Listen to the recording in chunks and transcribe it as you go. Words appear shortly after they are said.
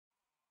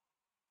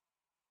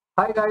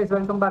Hi guys,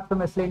 welcome back to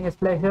Miscellaneous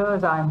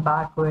Pleasures. I'm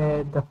back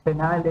with the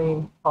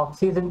finale of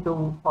season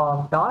 2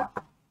 of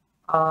Dark.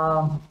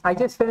 I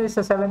just finished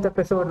the 7th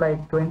episode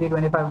like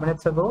 20-25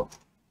 minutes ago,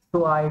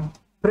 so I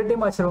pretty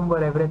much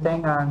remember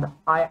everything, and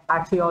I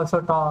actually also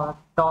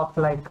talked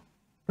like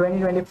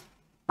 20,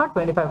 not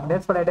 25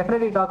 minutes, but I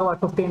definitely talk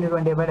about 15 to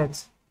 20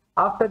 minutes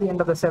after the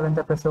end of the 7th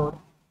episode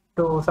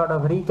to sort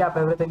of recap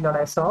everything that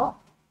I saw.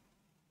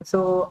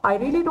 So I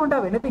really don't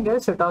have anything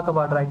else to talk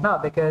about right now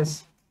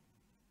because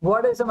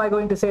what else am I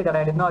going to say that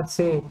I did not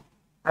say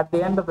at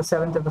the end of the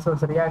 7th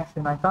episode's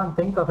reaction? I can't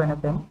think of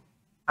anything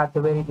at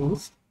the very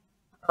least.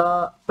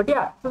 But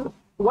yeah,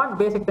 one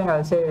basic thing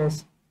I'll say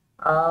is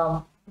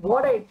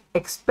what I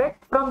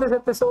expect from this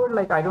episode.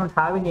 Like, I don't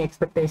have any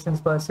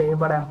expectations per se,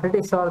 but I'm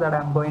pretty sure that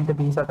I'm going to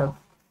be sort of,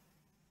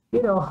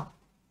 you know,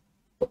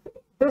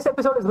 this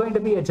episode is going to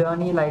be a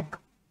journey like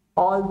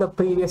all the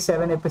previous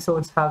 7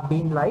 episodes have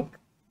been like.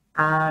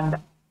 And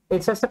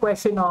it's just a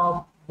question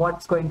of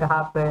what's going to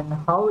happen,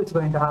 how it's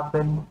going to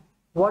happen,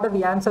 what are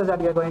the answers that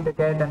you're going to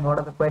get, and what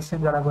are the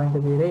questions that are going to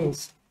be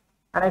raised.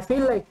 And I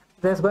feel like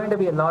there's going to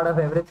be a lot of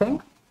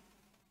everything.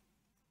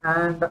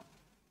 And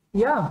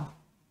yeah,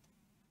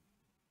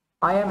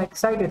 I am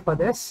excited for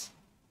this.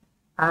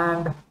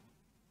 And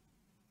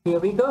here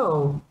we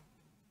go.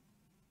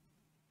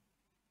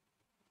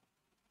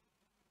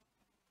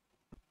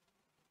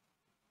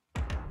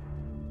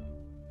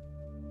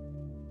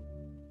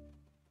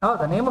 Oh,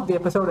 the name of the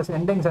episode is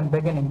Endings and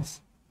Beginnings.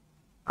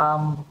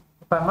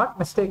 If I'm not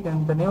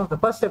mistaken, the name of the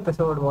first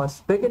episode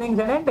was Beginnings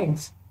and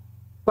Endings.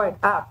 Quite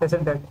apt,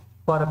 isn't it,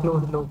 for a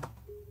closed loop?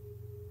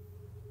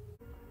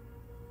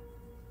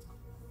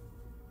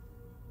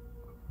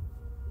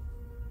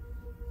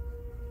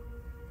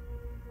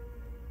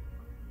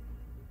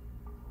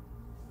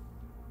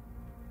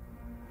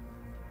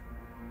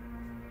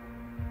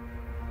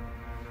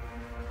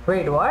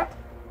 Wait, what?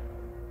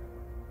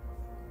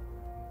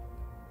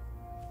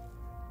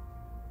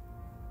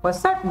 Was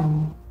that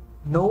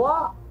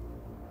Noah?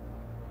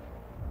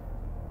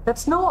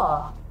 That's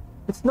Noah.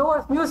 It's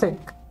Noah's music.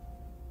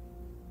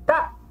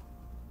 That.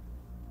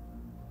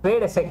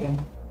 Wait a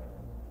second.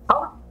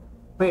 How?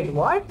 Wait,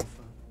 what?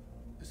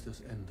 Ist das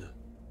Ende.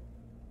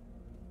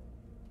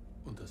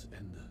 Und das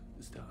Ende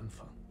ist der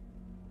Anfang.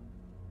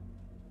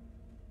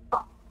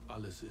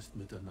 Alles ist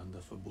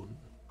miteinander verbunden.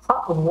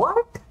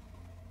 What?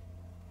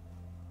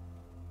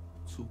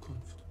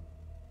 Zukunft.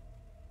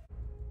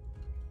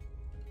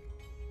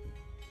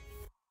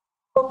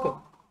 Okay.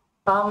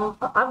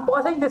 I'm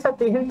pausing this at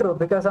the intro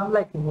because I'm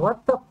like,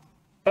 what the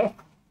F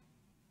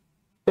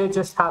did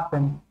just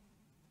happen?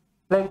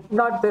 Like,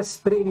 not this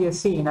previous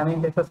scene. I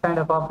mean, this was kind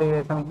of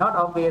obvious. I mean, not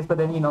obvious, but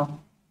then,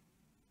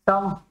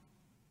 some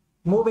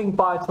moving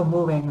parts were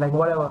moving, like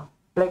whatever.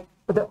 Like,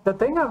 the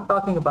thing I'm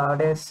talking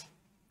about is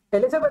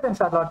Elizabeth and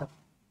Charlotte.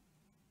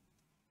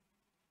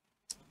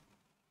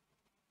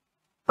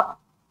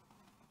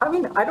 I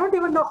mean, I don't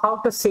even know how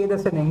to say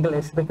this in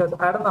English because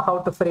I don't know how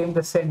to frame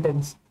the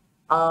sentence.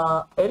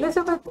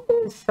 Elizabeth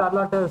is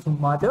Charlotte's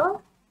mother,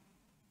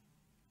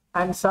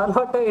 and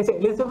Charlotte is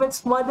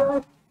Elizabeth's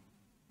mother.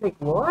 Like,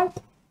 what?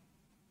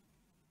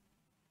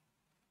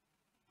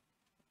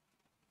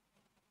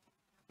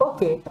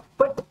 Okay,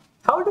 but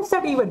how does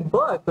that even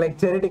work, like,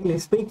 genetically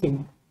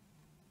speaking?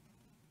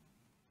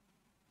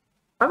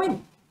 I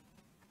mean,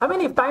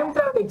 if time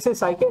travel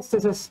exists, I guess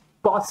this is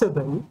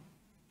possible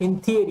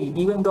in theory,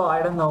 even though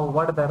I don't know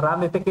what are the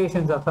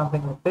ramifications of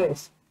something like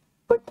this.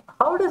 But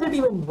how does it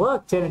even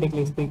work,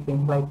 genetically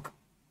speaking? Like,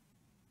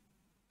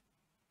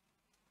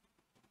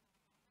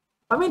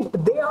 I mean,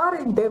 they are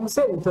in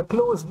themselves a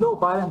closed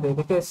loop, aren't they?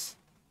 Because,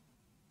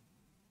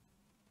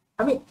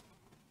 I mean,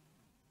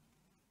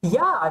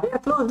 yeah, they are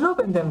closed loop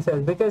in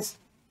themselves because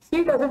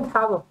she doesn't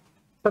have a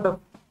sort of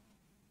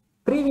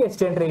previous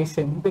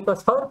generation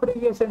because her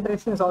previous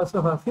generation is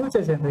also her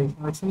future generation,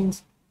 which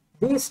means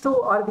these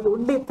two are the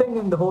only thing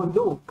in the whole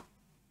loop.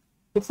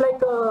 It's like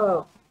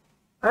a,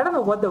 I don't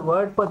know what the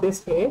word for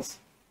this is.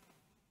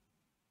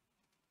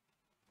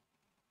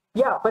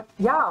 Yeah, but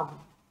yeah,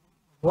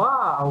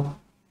 wow.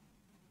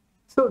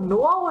 So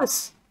Noah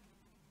was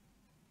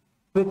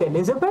with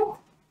Elizabeth?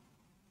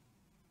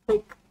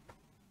 Like,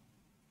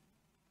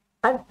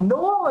 and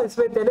Noah was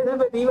with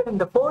Elizabeth even in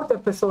the 4th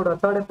episode or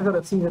 3rd episode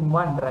of season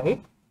 1,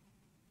 right?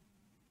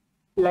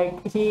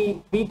 Like,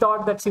 we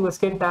thought that she was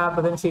kidnapped,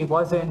 but then she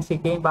wasn't. She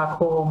came back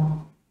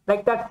home.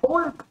 Like, that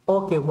whole,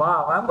 okay,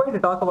 wow. I'm going to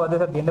talk about this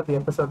at the end of the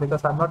episode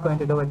because I'm not going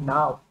to do it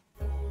now.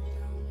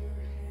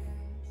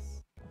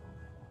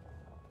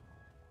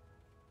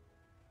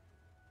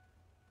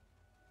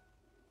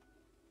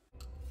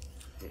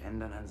 Wir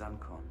ändern ein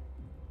Sandkorn.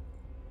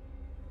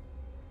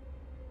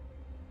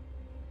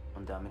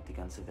 Und damit die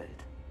ganze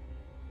Welt.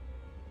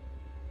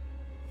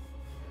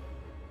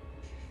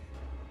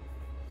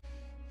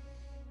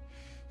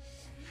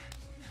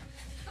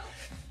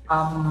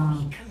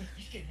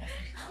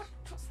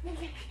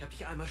 Ich hab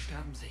dich einmal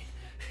sterben sehen.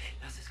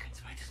 Lass es kein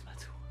zweites Mal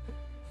zu.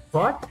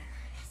 What?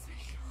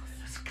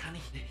 Das kann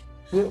ich nicht.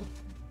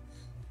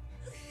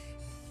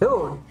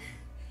 Dude.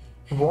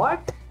 What?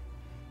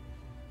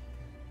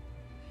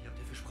 Ich habe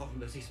dir versprochen,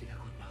 dass ich es wieder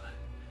gut mache.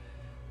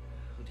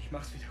 Und ich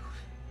mach's wieder gut.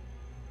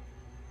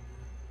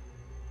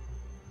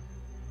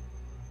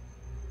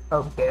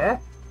 Okay.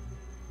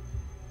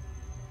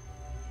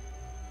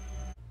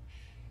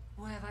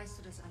 Woher weißt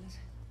du das alles?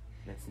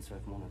 Die letzten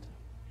 12 Monate.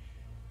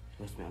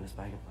 Du hast mir alles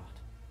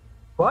beigebracht.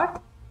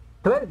 What?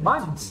 12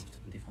 months?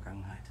 Zukunft und die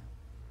Vergangenheit.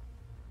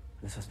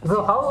 Alles, was So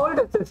passiert how ist. old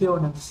is this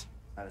Jonas?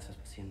 Alles, was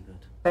passieren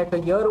wird. Like a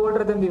year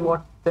older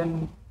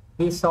than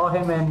we saw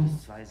him in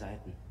 2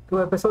 Seiten.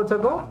 2 episodes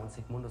ago? Adam und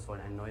Sigmundus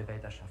wollen eine neue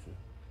Welt erschaffen.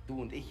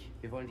 Du und ich,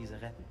 wir wollen diese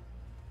retten.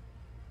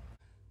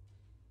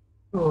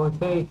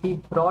 Okay, he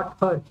brought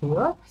her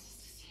here. Was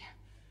ist das hier?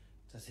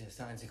 Das hier ist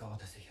der einzige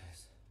Ort, der sicher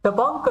ist. The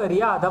bunker,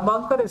 yeah, the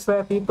bunker is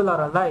where people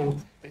are alive.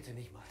 Bitte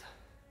nicht, Martha.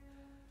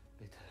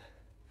 Bitte.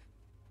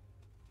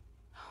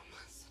 Warum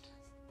machst du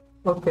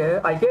das?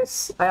 Okay, I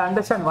guess I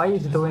understand why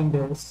he's doing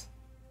this.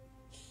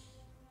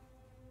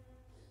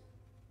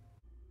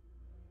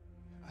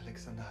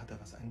 Alexander hat da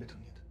was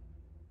einbetoniert.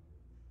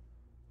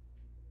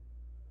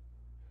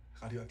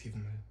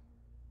 Radioaktiven Müll.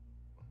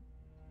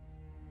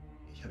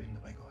 Ich habe ihm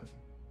dabei geholfen.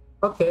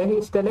 Okay,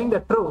 he's telling the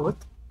truth.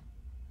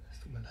 Es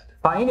tut mir leid.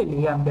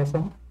 Finally, I'm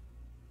guessing.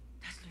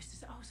 Das löst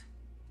es aus.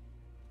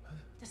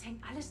 Das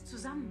hängt alles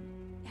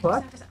zusammen. Er hat What?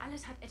 gesagt, das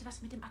alles hat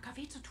etwas mit dem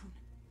AKW zu tun.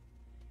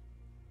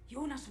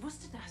 Jonas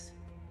wusste das.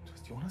 Du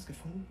hast Jonas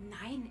gefunden?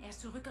 Nein, er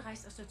ist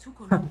zurückgereist aus der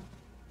Zukunft.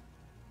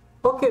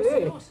 Okay, Was ist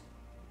wait. los?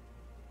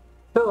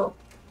 So,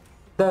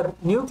 the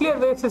nuclear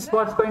waste is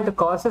what's going to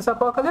cause this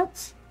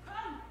apocalypse?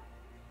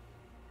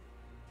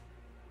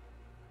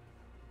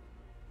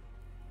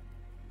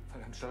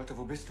 Verdammt, Stolte,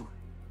 wo bist du?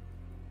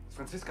 Ist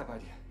Franziska bei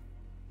dir?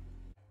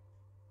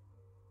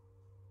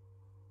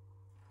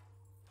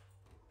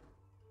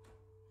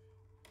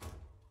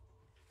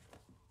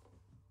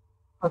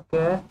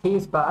 Okay,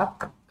 he's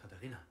back.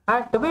 Katharina.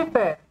 And to be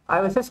fair, I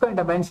was just going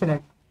to mention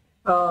it.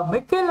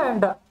 Mikkel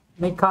and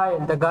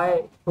Mikhail, the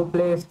guy who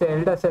plays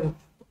the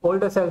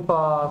older self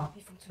of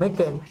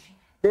Mikkel,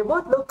 they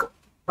both look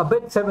a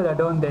bit similar,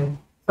 don't they?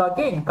 So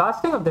again,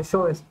 casting of the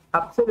show is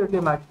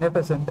absolutely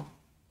magnificent.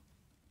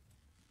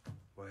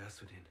 Woher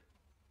hast du den?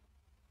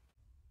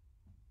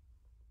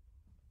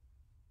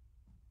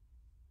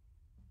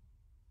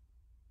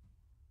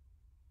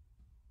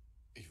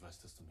 Ich weiß,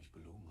 dass du mich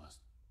belogen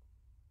hast.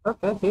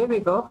 Okay, here we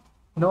go.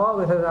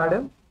 Noah versus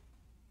Adam.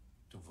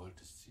 Du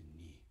wolltest sie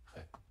nie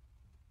retten.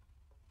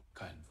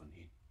 Keinen von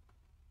ihnen.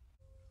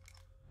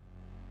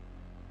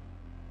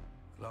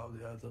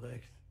 Claudia hatte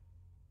recht.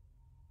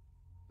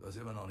 Du hast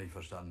immer noch nicht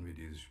verstanden, wie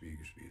dieses Spiel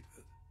gespielt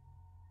wird.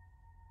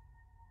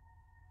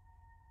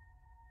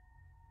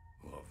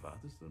 Worauf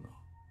wartest du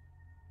noch?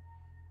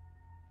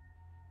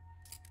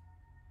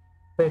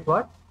 Wait,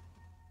 what?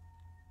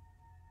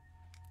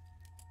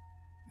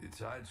 Die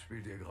Zeit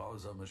spielt ihr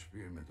grausames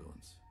Spiel mit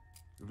uns.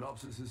 Du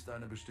glaubst, es ist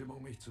deine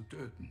Bestimmung, mich zu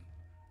töten.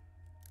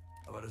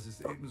 Aber das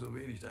ist ebenso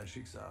wenig dein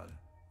Schicksal,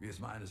 wie es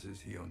meines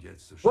ist, hier und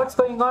jetzt zu What's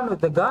sterben. going on with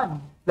the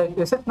gun? Like,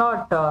 is it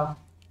not the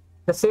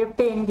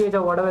safety engage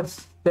or whatever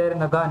is there in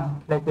the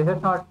gun? Like, is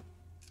it not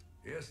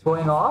Erst going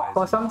wenn wir off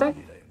frei or sind von something?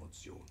 jeder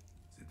Emotion,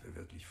 sind wir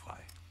wirklich frei.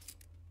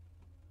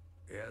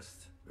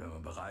 Erst, wenn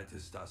man bereit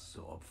ist, das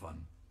zu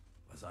opfern,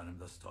 was einem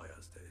das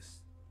Teuerste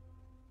ist.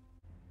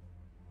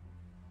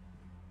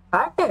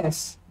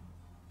 Agnes?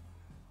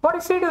 What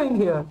is she doing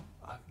here?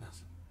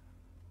 Agnes.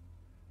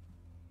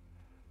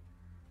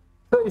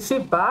 So is she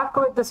back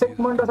with the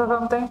Sigmundus or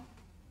something?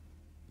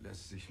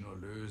 Lässt sich nur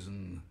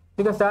lösen.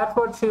 Because that's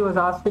what she was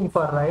asking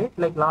for, right?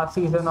 Like last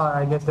season or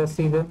I guess this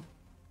season.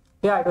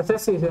 Yeah, it was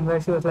this season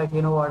where she was like,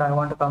 you know what, I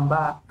want to come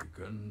back.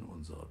 Wir können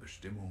unserer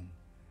Bestimmung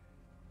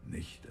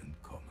nicht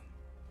entkommen.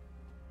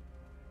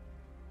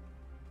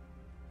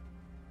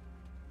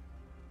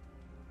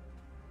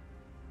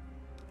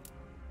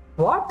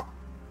 What?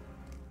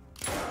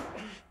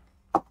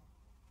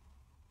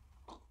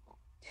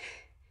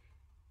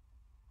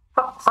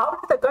 How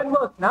did the gun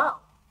work now?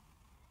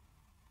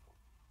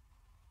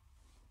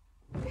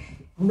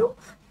 No,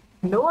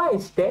 Noah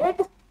is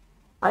dead?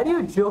 Are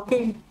you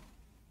joking?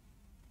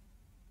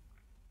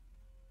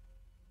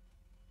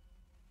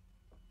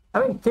 I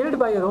mean, killed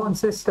by your own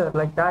sister,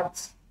 like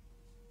that's...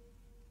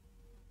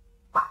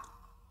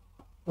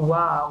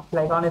 Wow,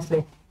 like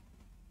honestly.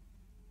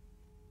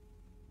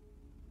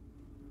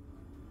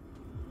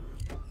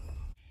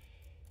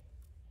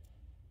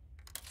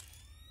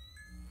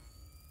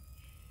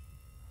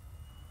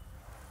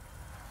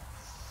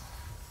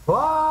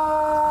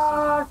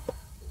 What?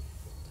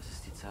 Das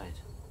ist die Zeit.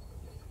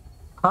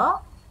 Huh?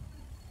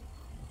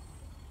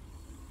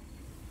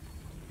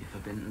 Wir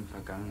verbinden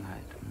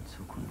Vergangenheit und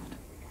Zukunft.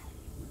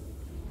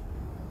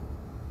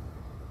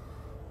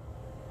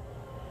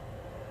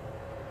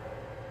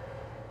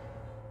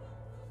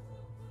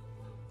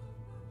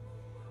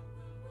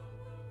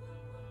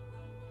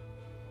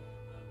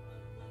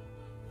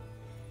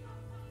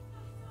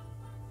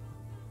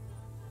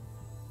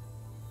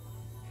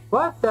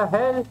 What the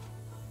hell?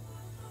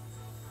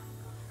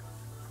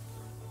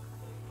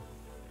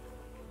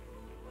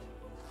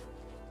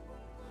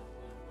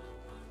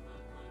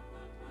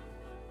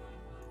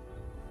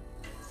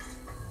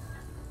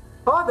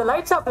 Oh, the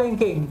lights are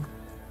blinking.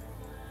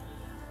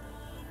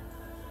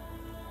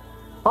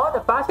 Oh, the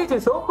passage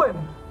is open.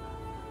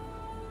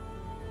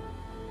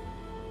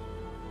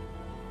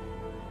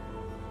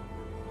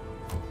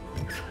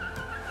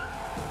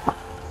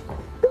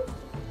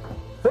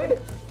 Wait,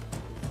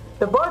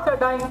 the birds are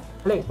dying.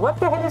 Like, what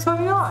the hell is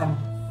going on?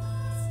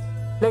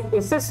 Like,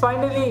 is this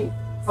finally...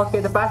 Okay,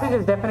 the passage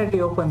is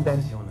definitely open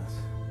then. Jonas.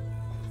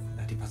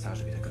 Er hat die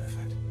Passage wieder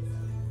geöffnet.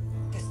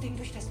 Das Ding,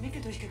 durch das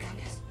Mickel durchgegangen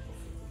ist.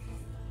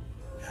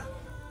 Ja.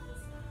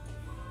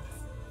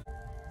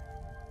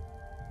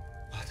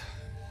 Warte.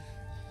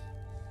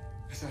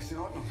 Ist alles in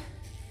Ordnung?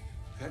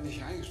 Wir werden nicht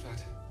hier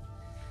eingesperrt.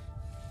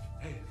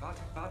 Hey,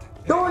 warte, warte.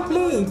 Don't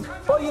leave!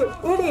 Oh, you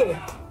idiot!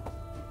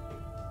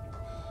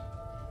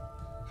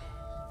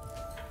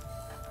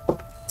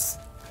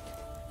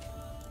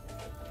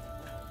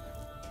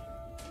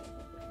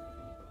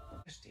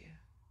 Verstehe.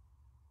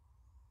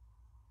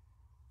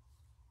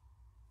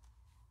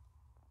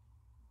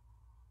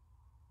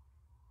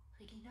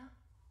 Regina?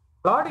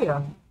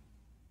 Claudia.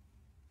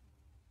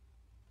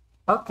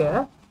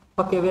 Okay.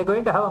 Okay, we are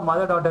going to have a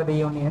mother-daughter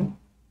reunion.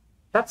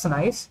 That's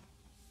nice.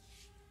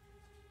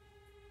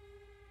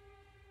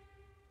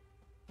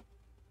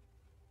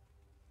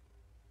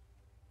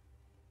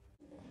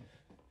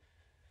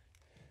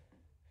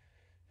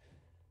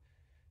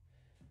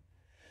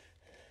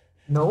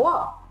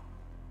 Noah?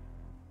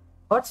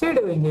 What's he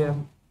doing here?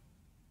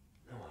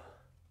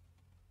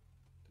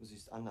 Du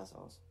siehst anders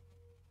aus.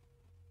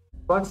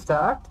 What's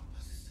that?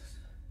 Was ist das?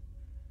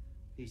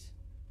 Dies.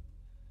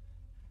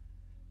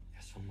 Er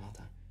ist von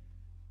Martha.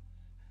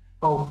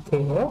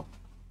 Okay.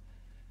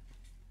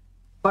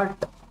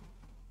 But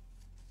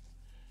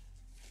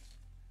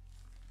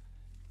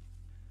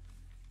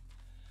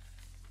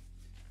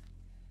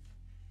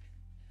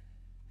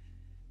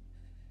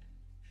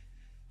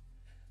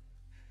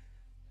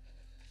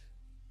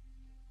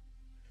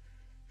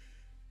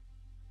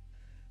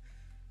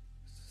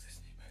Das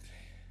ist nicht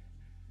möglich.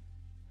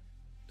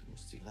 Du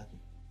musst sie retten.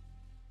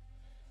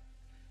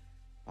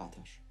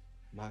 Bartosz,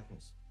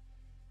 Magnus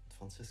und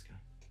Franziska.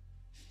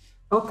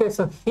 okay,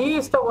 so he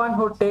is the one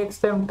who takes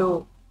them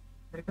to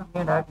me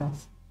and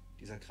Agnes.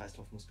 Dieser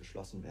Kreislauf muss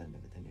geschlossen werden,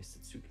 damit der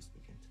nächste Zyklus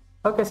beginnt.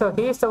 Okay, so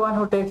he is the one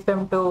who takes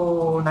them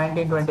to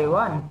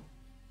 1921.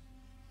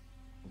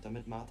 Und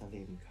damit Martha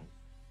leben kann.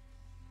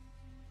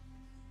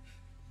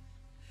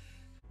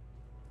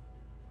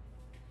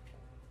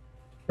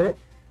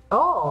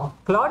 Oh,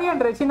 Claudia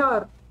and Regina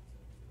are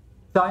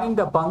joining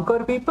the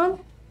bunker people.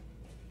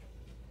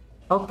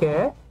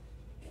 Okay.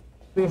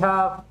 We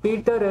have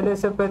Peter,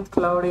 Elizabeth,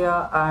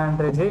 Claudia, and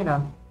Regina.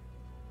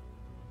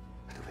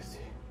 Du bist sie.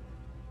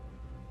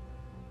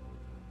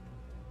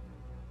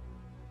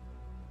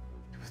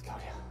 Du bist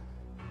Claudia.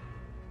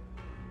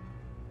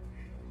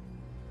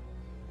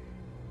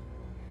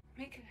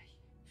 Mickel,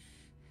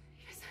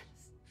 ich weiß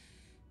alles.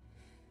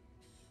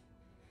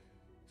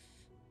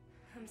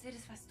 Haben Sie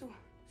das, was du?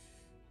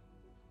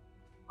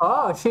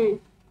 Oh,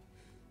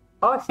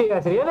 she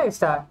has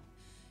realized that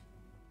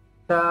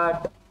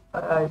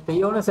the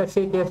Jonas that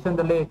she kissed in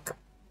the lake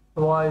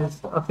was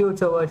a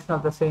future version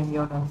of the same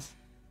Jonas.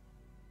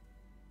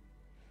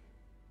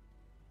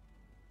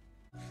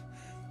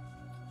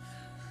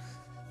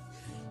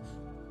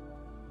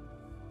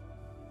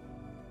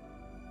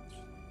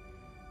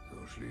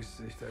 So schließt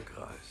sich der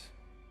Kreis.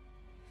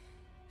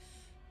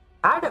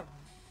 Adam,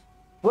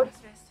 what?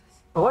 Was wär's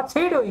das? What's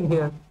he doing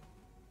here?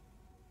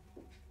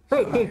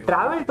 Wait, he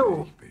traveled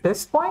to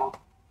this point?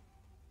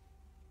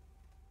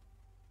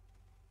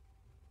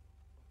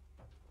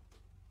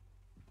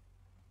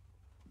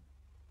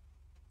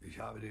 Ich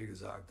habe dir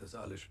gesagt, dass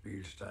alle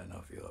Spielsteine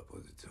auf ihrer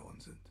Position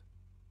sind.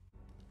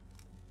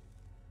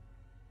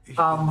 Ich bin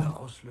der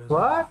Auslöser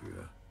what?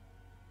 dafür,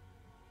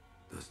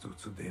 dass du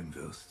zu dem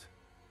wirst,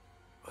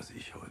 was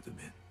ich heute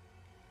bin.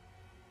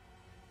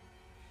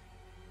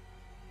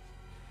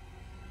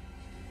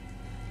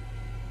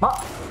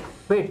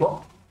 Wait,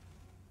 what?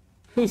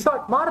 He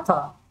shot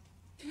Martha.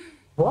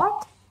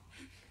 What?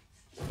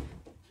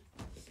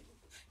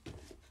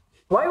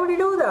 Why would he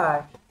do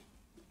that?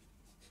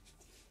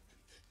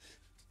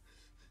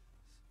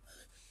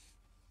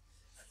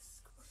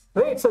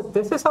 Wait, so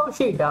this is how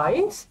she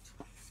dies?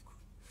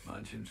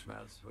 Manchen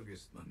Schmerz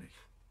vergisst man nicht.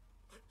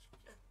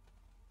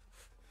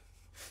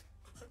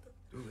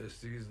 Du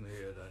wirst diesen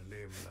hier dein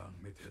Leben lang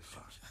mit dir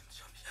tragen.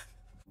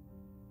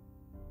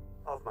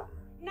 Aufmachen.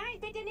 Nein,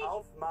 bitte nicht!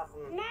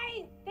 Aufmachen.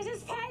 Nein, das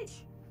ist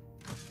falsch!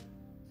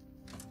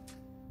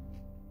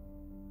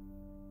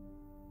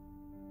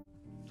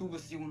 Du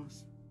bist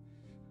Jonas.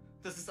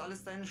 Das ist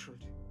alles deine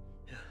Schuld.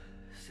 Ja,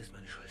 es ist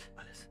meine Schuld,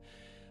 alles.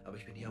 Aber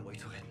ich bin hier, um euch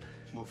zu retten.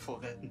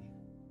 Wovor retten?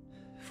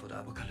 Vor der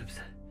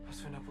Apokalypse. Was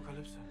für eine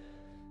Apokalypse?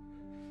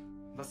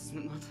 Was ist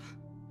mit Martha?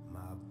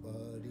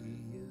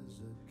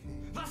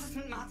 Was ist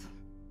mit Martha?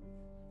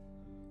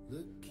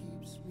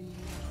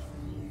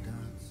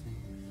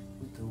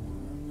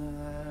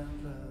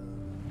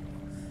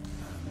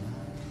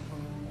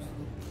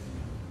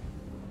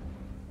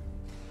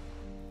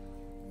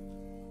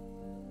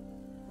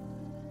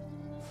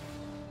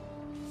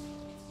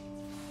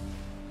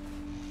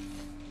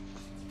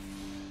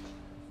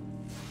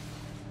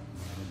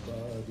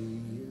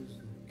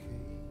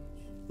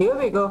 Here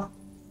we go.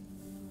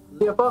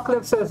 The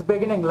apocalypse is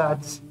beginning,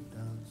 lads.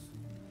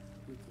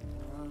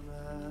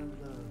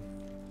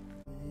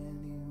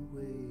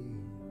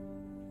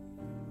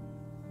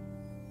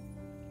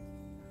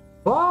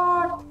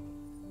 What?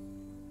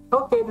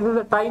 Okay, this is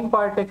the time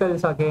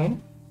particles again.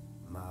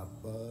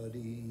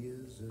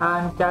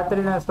 And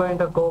Catherine is going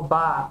to go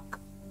back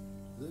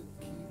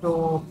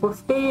to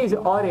 50s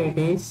or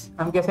 80s.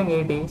 I'm guessing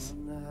 80s.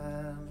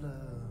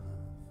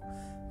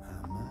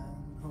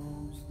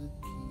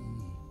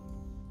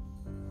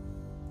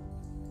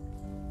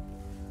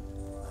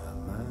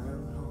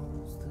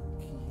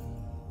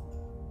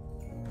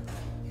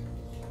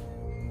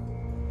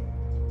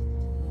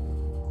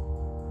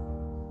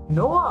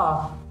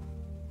 Noah.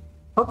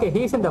 Okay,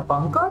 he's in the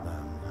bunker.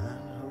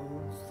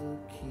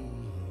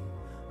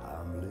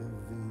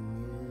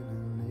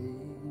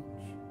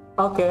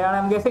 Okay, and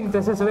I'm guessing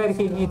this is where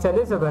he meets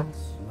Elizabeth.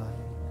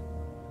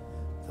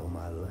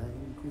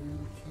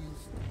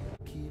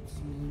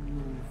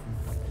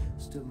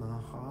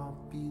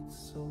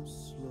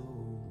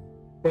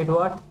 Wait,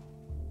 what?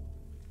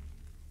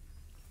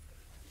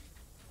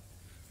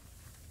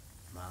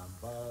 My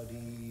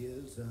body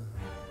is a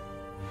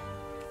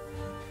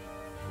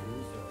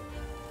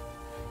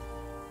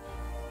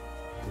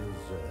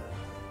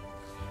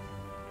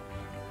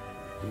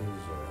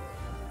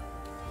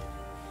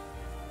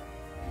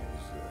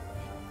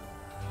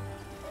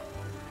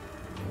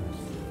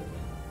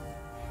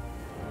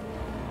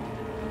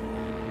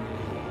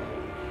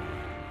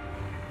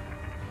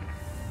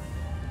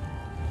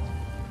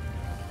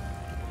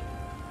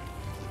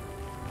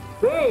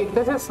Wait,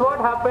 this is what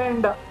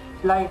happened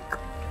like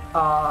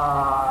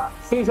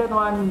season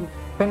 1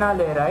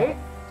 finale, right?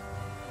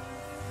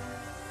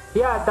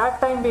 Yeah, that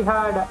time we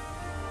had...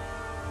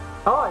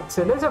 Oh, it's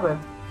Elizabeth.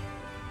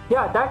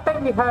 Yeah, that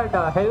time we had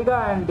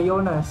Helga and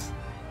Jonas.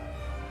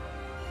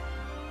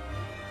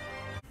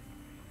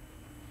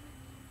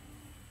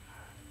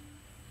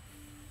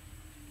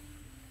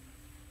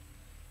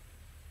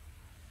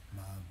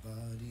 my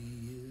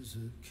body is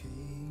a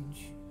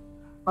cage.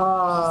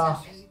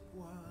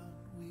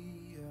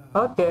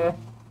 Okay.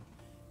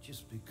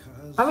 Just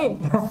because I mean,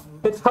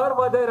 it's her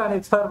mother and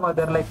it's her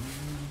mother, like...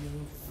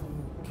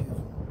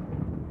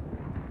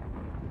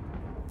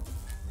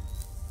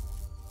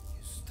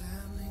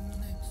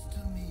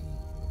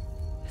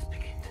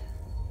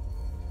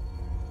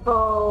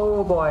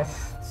 Oh boy,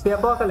 it's the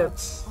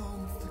apocalypse.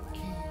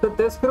 So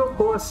this group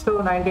goes to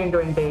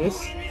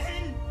 1920s.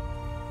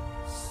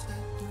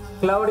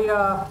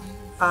 Claudia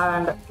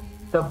and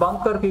the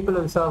bunker people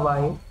will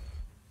survive.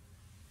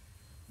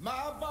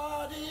 my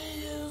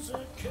body is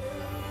a cage.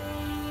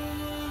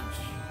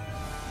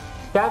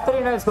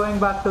 Catherine is going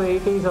back to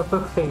 80s or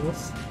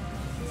 50s.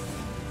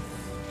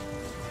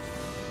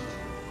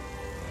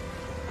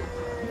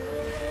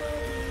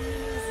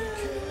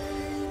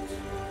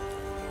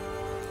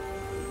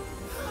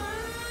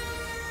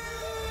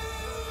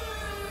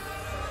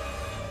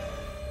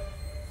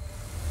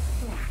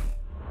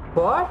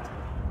 What?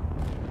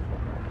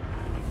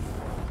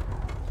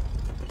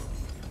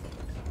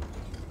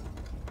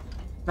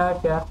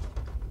 Okay.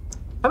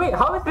 I mean,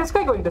 how is this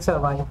guy going to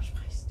survive?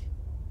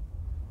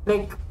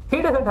 Like,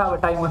 he doesn't have a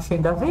time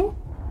machine, does he?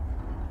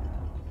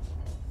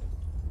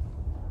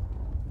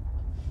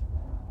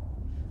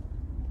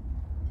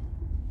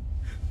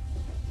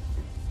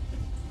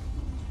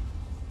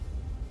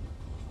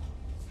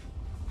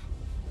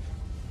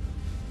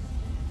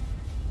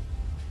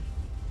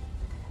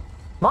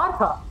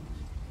 Martha?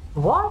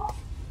 What?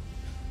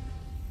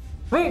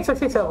 Wait, so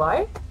she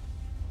survived?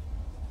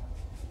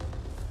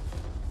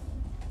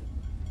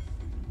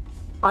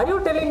 Are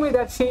you telling me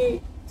that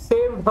she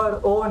saved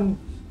her own,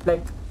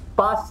 like,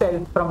 past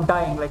self from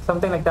dying, like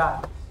something like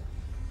that?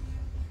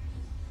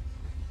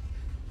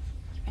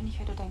 Ich bin nicht,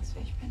 wer du denkst,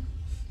 wer ich bin.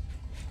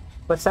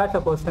 What's that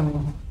supposed to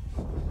mean?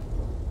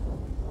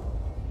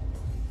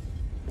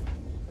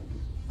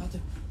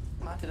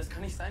 Warte, das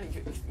kann nicht sein.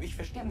 Ich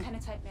verstehe. Wir haben keine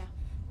Zeit mehr.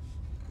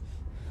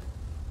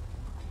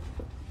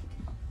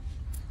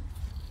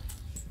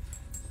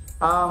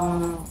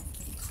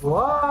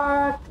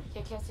 What? Ich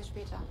erklär's dir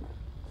später.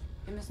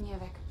 Wir müssen hier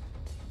weg.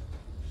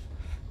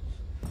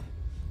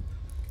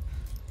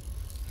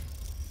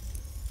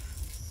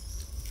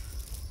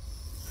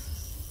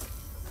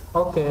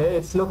 Okay,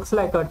 it looks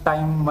like a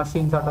time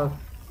machine sort of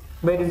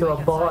made into a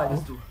ball.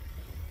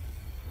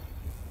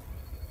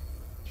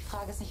 Die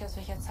Frage ist nicht aus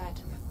welcher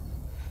Zeit,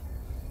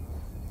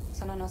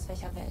 sondern aus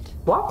welcher Welt.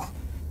 What?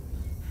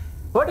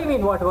 What do you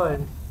mean, what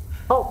world?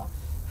 Oh,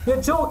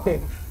 you're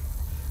joking.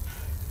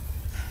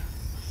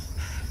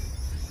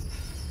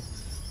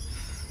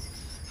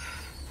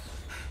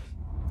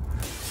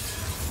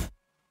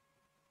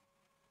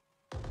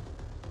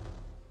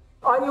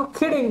 Are you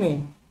kidding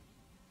me?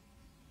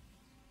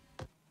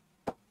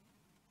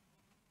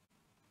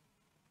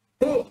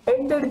 They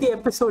ended the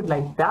episode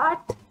like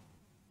that?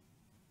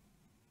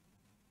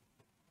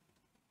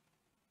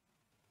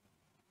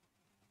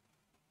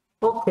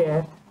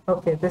 Okay,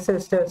 this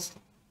is just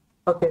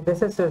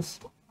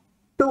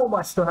too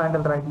much to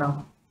handle right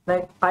now.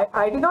 Like,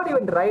 I did not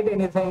even write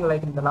anything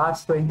like in the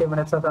last 20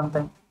 minutes or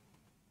something.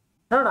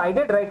 No, I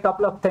did write a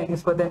couple of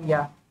things, but then,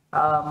 yeah.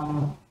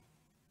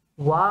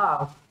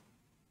 Wow.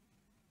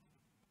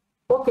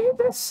 Okay,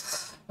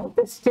 this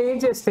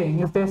changes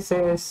things.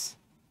 This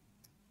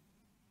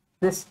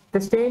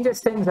changes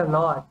things a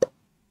lot.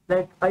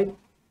 Like, I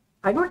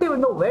don't even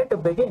know where to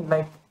begin.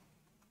 Like,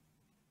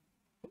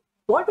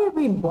 what do you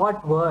mean,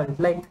 what world?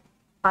 Like,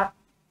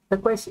 the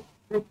question,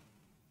 like,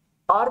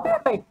 are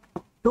there like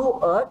two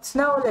Earths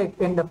now, like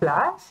in the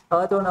Flash?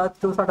 Earth 1,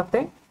 Earth 2 sort of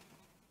thing?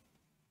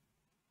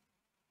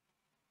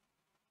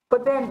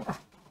 But then,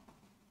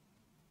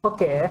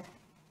 okay.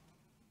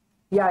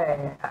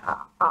 Yeah.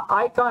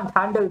 I can't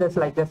handle this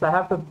like this. I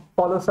have to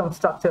follow some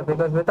structure,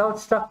 because without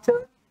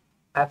structure,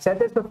 I've said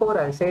this before,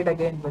 I'll say it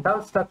again,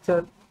 without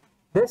structure,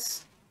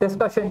 this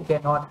discussion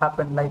cannot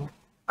happen. Like,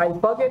 I'll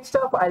forget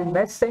stuff, I'll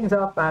mess things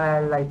up, and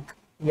I'll like,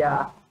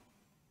 yeah.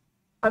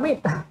 I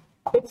mean,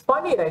 it's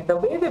funny, right? The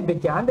way they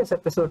began this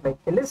episode, like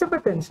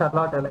Elizabeth and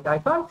Charlotte, like, I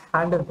can't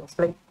handle this.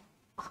 Like,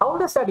 how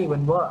does that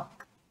even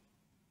work?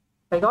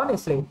 Like,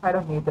 honestly, I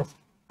don't need this.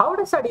 How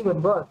does that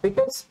even work?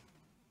 Because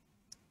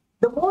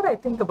the more I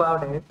think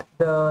about it,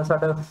 the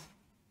sort of,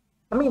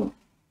 I mean,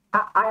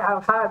 I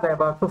have had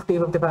about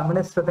 55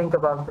 minutes to think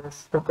about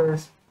this,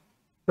 because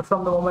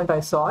from the moment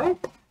I saw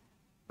it,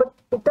 but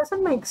it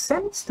doesn't make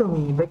sense to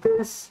me,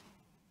 because,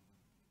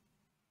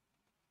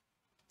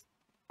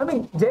 I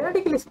mean,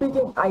 genetically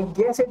speaking, I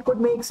guess it could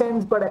make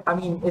sense, but I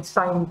mean, it's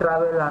time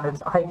travel and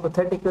it's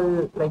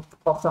hypothetical, like,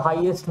 of the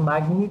highest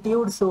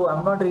magnitude, so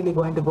I'm not really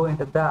going to go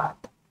into that.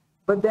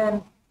 But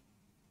then,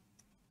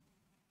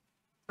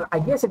 I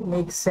guess it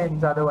makes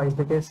sense otherwise,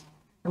 because,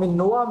 I mean,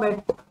 Noah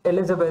met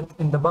Elizabeth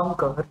in the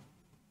bunker.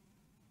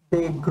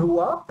 They grew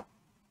up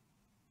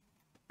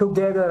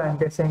together, I'm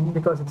guessing,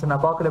 because it's an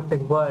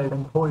apocalyptic world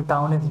and the whole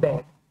town is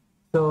dead.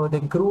 So they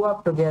grew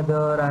up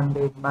together and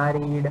they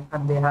married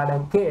and they had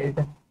a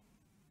kid.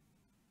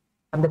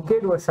 And the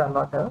kid was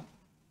Charlotte.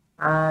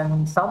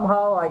 And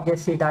somehow, I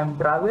guess, she time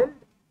traveled.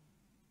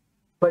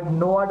 But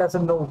Noah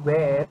doesn't know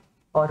where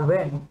or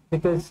when,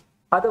 because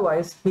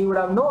otherwise he would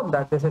have known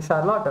that this is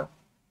Charlotte.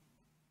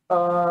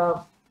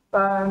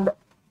 And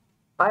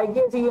I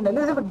guess even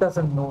Elizabeth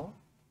doesn't know,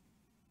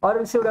 or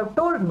else she would have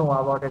told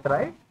Noah about it,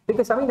 right?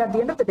 Because, I mean, at the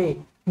end of the day,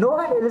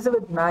 Noah and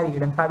Elizabeth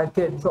married and had a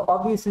kid, so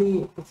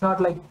obviously it's not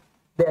like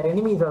they're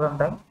enemies or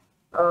something.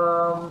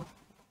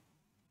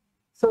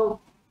 So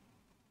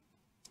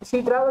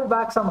she traveled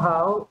back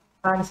somehow,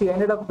 and she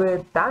ended up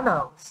with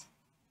Thanos,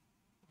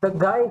 the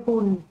guy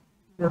who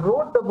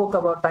wrote the book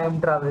about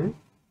time travel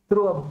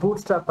through a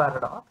bootstrap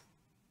paradox.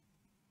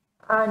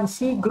 And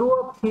she grew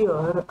up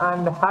here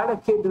and had a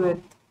kid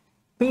with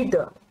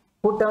Peter,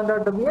 who turned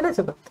out to be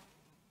Elizabeth.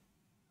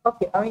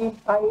 Okay, I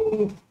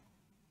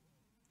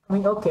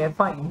mean, okay,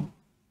 fine.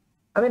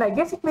 I mean, I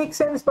guess it makes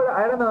sense, but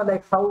I don't know,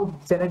 like, how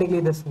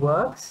genetically this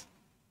works.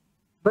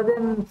 But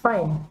then,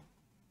 fine.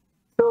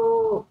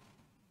 So,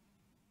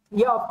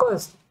 yeah, of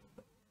course,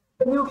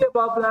 the nuclear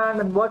power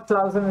plant and what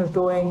Clausen is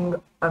doing,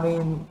 I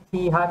mean,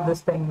 he had this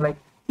thing, like,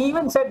 he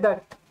even said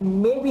that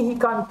maybe he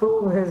can't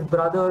prove his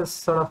brother's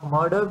sort of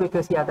murder,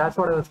 because, yeah, that's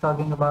what I was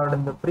talking about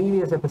in the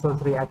previous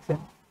episode's reaction.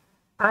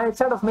 And it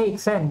sort of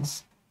makes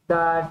sense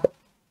that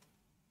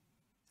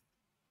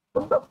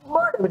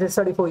murder, which is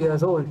 34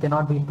 years old,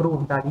 cannot be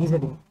proved that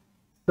easily.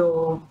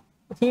 So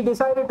he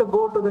decided to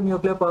go to the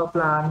nuclear power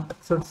plant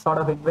to sort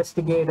of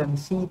investigate and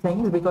see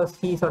things, because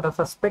he sort of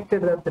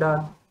suspected that there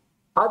are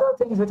other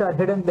things which are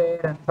hidden there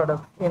and sort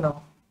of, you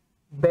know,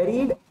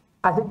 buried.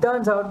 As it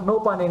turns out, no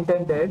pun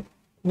intended,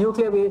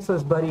 nuclear waste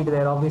was buried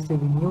there. Obviously,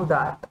 we knew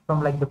that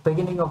from like the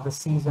beginning of the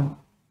season.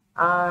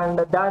 And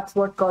that's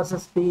what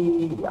causes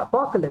the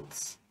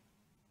apocalypse.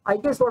 I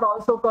guess what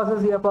also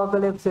causes the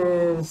apocalypse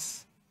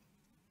is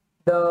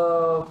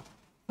the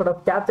sort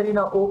of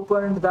Katharina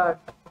opened that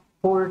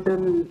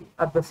portal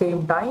at the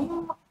same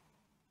time.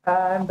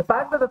 And the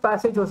fact that the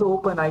passage was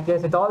open, I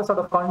guess it all sort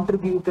of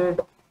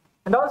contributed.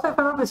 And also, if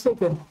I'm not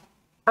mistaken,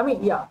 I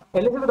mean, yeah,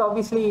 Elizabeth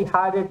obviously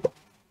had it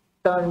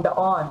turned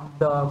on,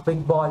 the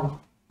big ball,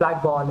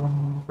 black ball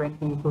in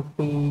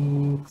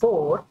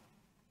 2054.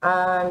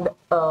 And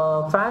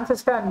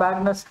Francisca and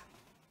Magnus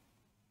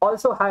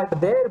also had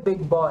their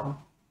big ball,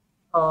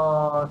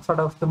 sort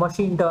of the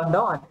machine turned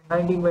on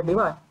in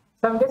 1921.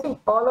 So I'm guessing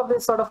all of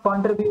this sort of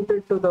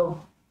contributed to the,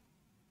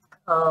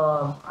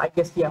 I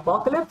guess, the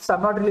apocalypse.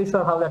 I'm not really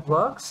sure how that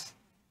works,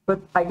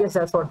 but I guess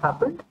that's what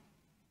happened.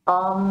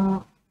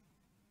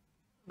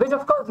 Which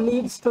of course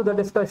leads to the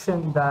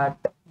discussion that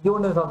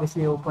Jonas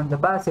obviously opened the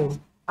passage.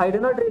 I do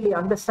not really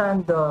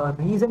understand the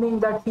reasoning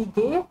that he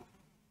gave,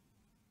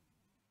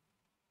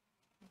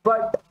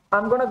 but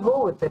I'm gonna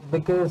go with it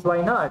because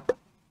why not?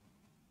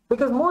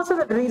 Because most of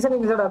the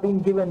reasonings that have been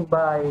given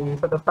by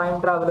sort of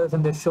time travelers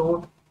in the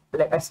show,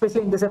 like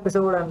especially in this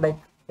episode and like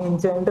in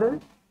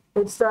general,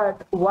 it's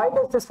that why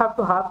does this have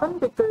to happen?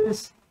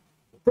 Because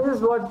this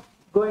is what's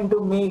going to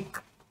make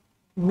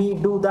me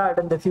do that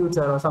in the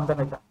future or something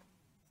like that.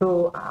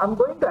 So I'm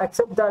going to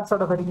accept that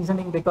sort of a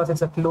reasoning because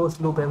it's a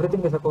closed loop.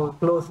 Everything is a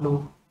closed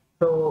loop.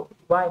 So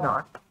why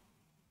not?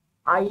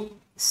 I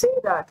say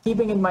that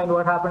keeping in mind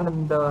what happened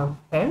in the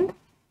end.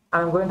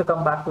 I'm going to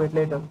come back to it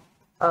later.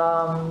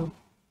 So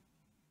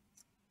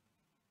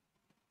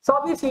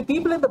obviously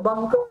people in the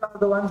bunker are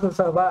the ones who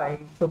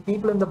survive. So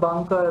people in the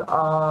bunker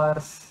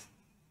are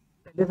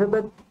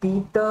Elizabeth,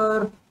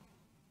 Peter,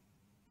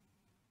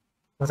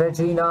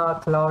 Regina,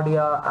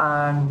 Claudia,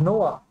 and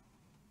Noah.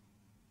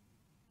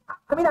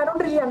 I mean, I don't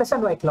really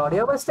understand why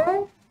Claudia was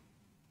there.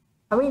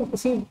 I mean,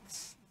 she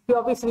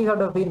obviously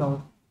sort of,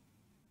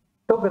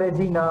 took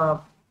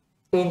Regina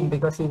in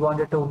because she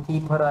wanted to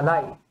keep her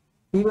alive.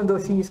 Even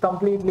though she's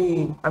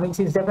completely, I mean,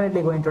 she's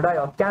definitely going to die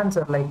of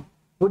cancer. Like,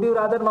 would you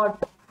rather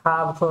not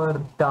have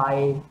her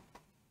die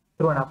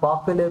through an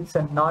apocalypse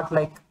and not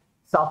like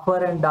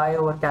suffer and die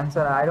over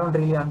cancer? I don't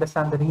really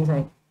understand the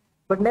reasoning.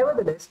 But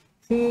nevertheless,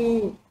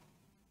 she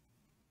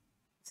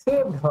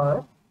saved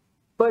her.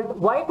 But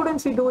why couldn't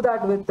she do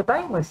that with the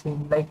time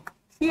machine? Like,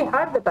 she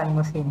had the time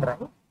machine,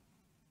 right?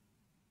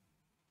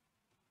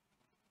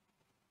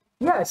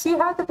 Yeah, she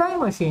had the time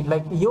machine.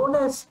 Like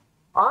Jonas,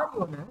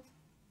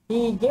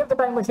 he gave the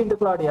time machine to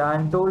Claudia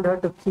and told her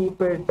to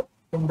keep it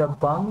in the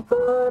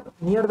bunker,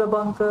 near the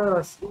bunker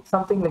or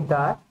something like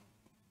that.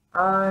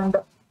 And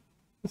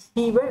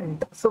he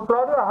went. So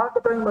Claudia had the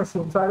time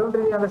machine. So I don't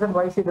really understand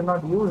why she did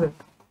not use it.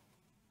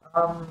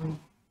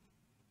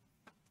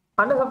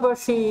 Unless of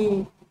course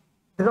she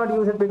did not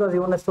use it because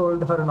Jonas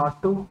told her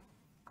not to.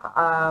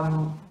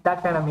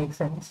 That kind of makes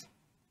sense.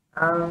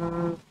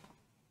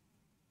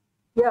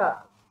 Yeah,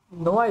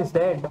 Noah is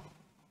dead.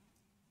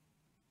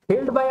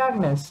 Killed by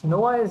Agnes.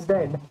 Noah is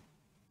dead.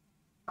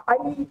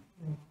 I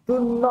do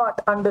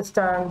not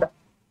understand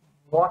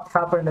what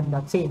happened in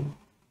that scene.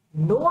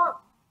 Noah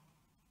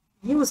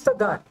used a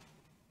gun.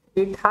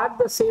 It had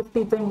the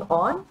safety thing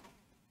on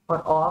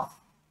or off.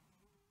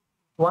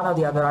 One or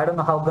the other. I don't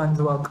know how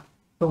guns work.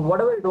 So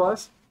whatever it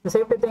was, the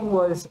safety thing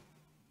was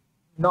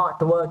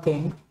not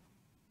working.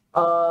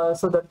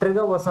 So the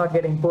trigger was not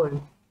getting pulled.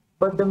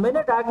 But the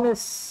minute Agnes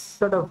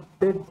sort of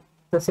did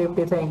the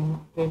safety thing,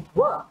 it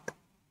worked.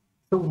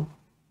 So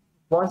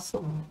why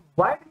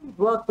didn't it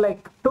work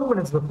like 2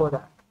 minutes before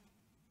that?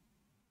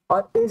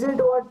 Or is it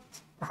what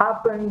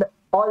happened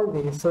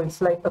always? So it's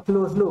like a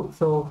closed loop.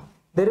 So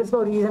there is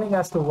no reasoning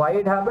as to why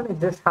it happened. It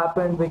just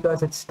happened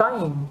because it's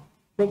time.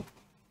 Like,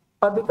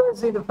 or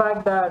because of the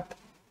fact that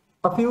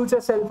a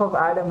future self of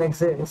Adam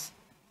exists.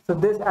 So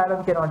this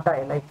Adam cannot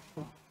die. Like,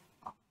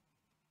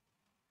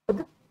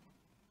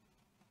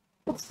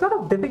 it's sort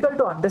of difficult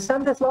to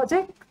understand this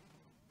logic.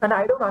 And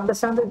I don't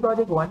understand this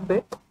logic one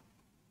bit.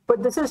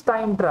 But this is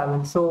time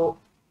travel. So,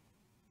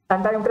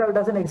 and time travel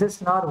doesn't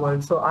exist in our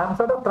world. So I'm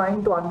sort of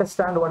trying to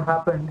understand what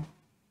happened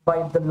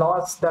by the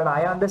laws that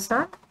I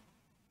understand.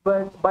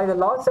 But by the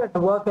laws that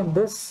work in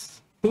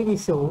this TV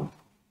show,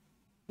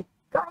 it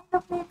kind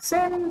of makes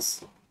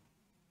sense.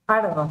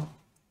 I don't know.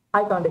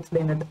 I can't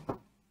explain it.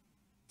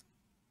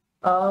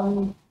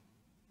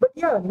 But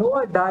yeah,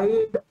 Noah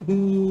died.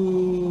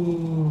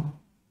 He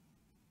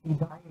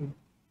died.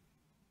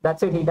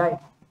 That's it, he died.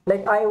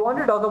 Like, I want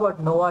to talk about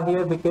Noah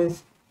here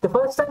because the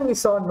first time we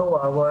saw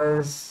Noah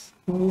was,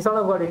 we sort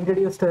of got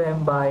introduced to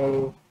him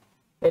by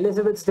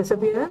Elizabeth's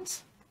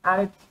disappearance.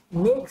 And it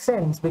makes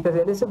sense because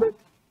Elizabeth,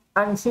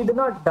 and she did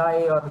not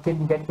die or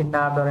didn't get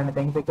kidnapped or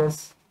anything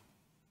because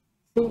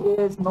she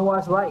is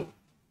Noah's wife.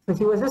 So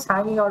she was just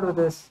hanging out with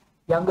this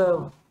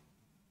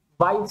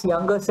wife's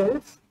younger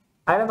self.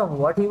 I don't know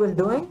what he was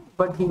doing,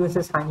 but he was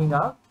just hanging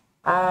out.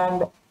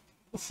 And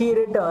she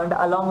returned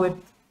along with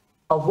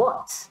a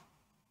watch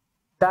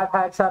that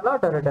had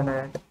Charlotta written in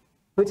it,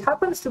 which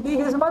happens to be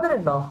his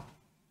mother-in-law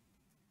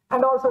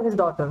and also his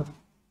daughter.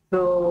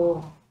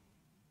 So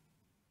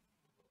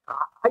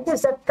I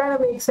guess that kind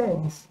of makes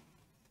sense.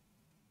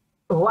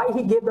 Why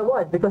he gave the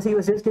watch? Because he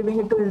was just giving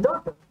it to his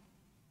daughter.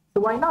 So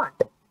why not?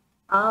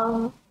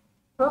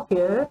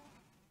 Okay.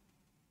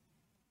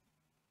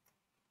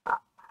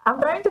 I'm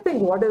trying to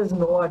think what is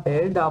Noah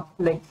did.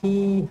 Like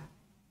he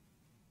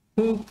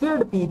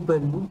killed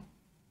people.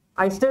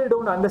 I still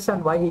don't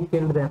understand why he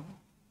killed them.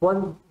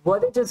 Were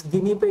they just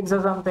guinea pigs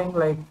or something?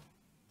 Like,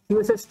 he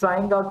was just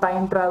trying out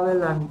time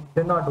travel and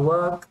did not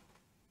work.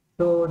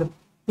 So the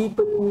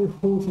people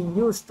who he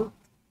used to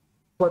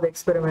for the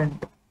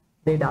experiment,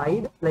 they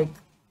died. Like,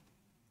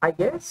 I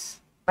guess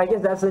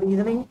that's the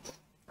reasoning.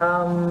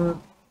 So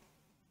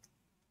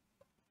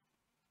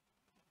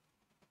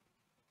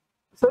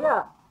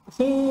yeah,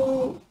 he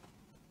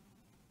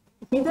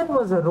then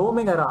was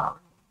roaming around,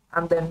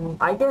 and then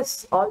I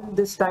guess all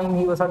this time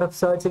he was sort of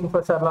searching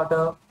for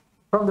Charlotta.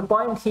 From the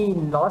point he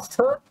lost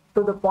her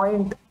to the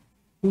point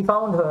he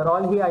found her,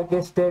 all he, I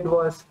guess, did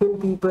was kill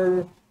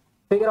people,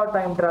 figure out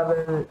time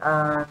travel,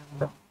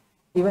 and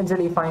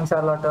eventually find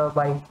Charlotta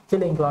by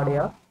killing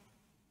Claudia.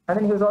 And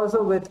then he was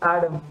also with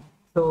Adam.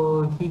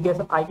 So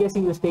I guess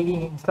he was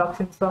taking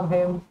instructions from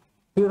him.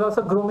 He was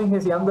also grooming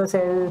his younger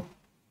self.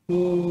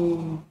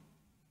 He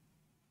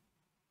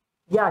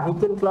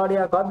killed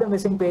Claudia, got the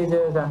missing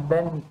pages, and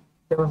then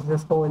there was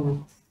this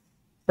whole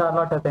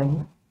Charlotta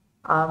thing.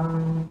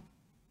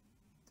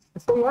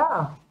 So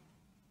yeah,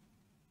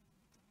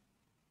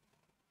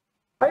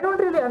 I don't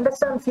really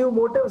understand few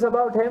motives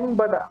about him,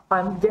 but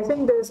I'm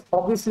guessing there's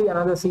obviously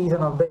another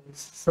season of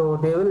this, so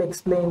they will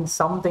explain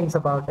some things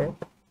about it.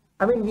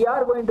 I mean, we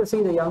are going to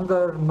see the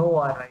younger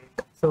Noah,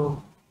 right?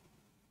 So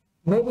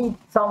maybe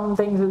some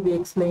things will be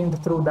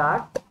explained through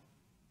that.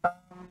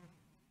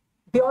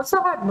 We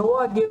also had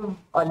Noah give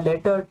a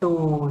letter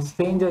to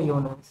Stranger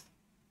Jonas.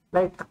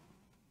 Like,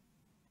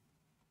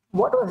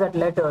 what was that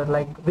letter?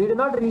 Like, we did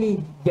not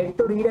really get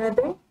to read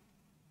anything,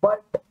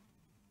 but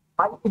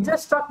it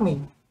just struck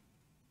me.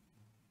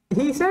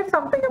 He said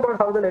something about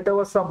how the letter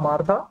was from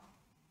Martha,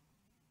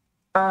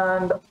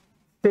 and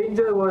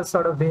Stranger was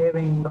sort of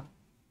behaving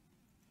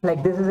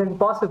like this isn't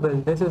possible,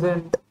 this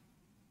isn't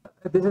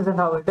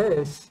how it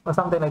is, or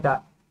something like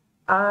that.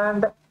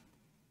 And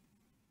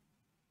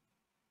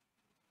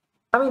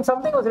I mean,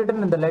 something was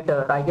written in the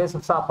letter. I guess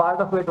part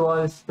of it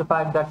was the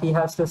fact that he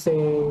has to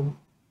say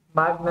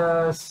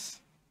Magnus,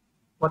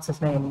 what's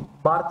his name,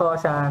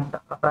 Bartosz and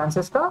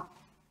Franziska.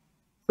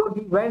 So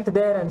he went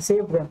there and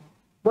saved them.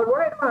 But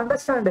what I don't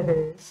understand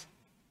is,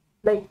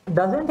 like,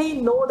 doesn't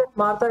he know that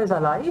Martha is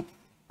alive?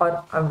 Or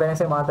when I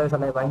say Martha is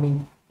alive, I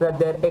mean that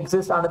there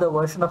exists another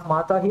version of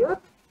Martha here.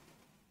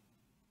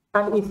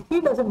 And if he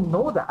doesn't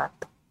know that,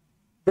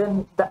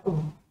 then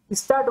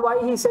is that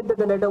why he said that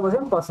the letter was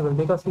impossible?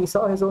 Because he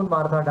saw his own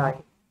Martha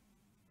die.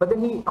 But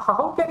then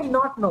how can he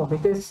not know?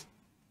 Because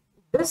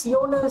this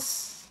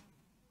Jonas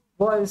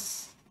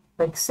was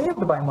like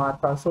saved by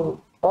Martha. So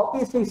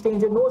obviously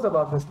Stranger knows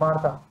about this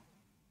Martha.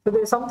 So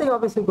there's something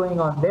obviously going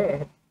on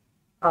there.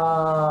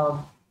 I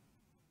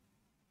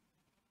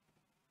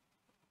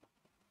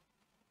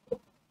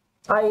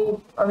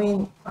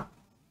mean,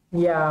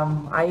 yeah,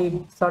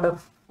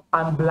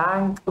 I'm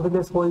blank with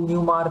this whole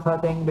new Martha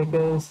thing,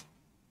 because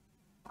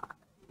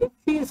if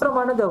she's from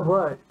another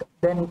world,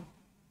 then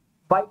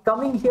by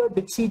coming here,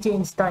 did she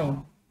change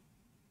time?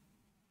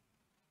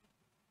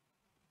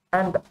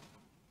 And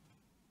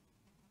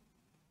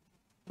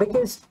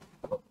because,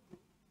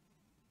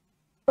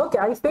 okay,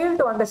 I fail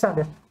to understand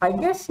this. I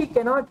guess she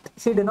did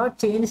not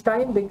change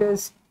time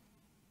because,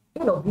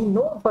 we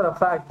know for a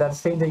fact that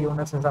Stranger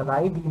Jonas is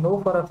alive. We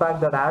know for a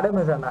fact that Adam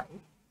is alive.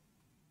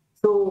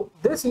 So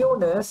this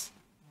Jonas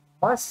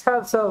must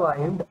have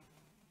survived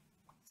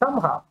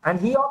somehow. And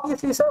he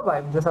obviously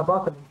survived this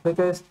apocalypse,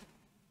 because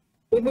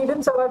if he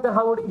didn't survive, then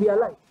how would he be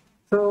alive?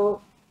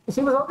 So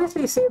she was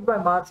obviously saved by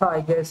Martha, I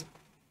guess,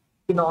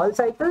 in all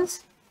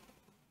cycles.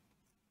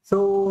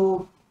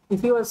 So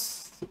if he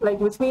was like,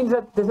 which means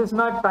that this is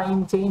not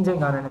time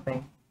changing or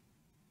anything.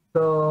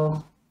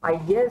 So I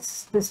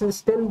guess this is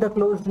still the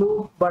closed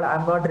loop, but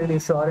I'm not really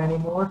sure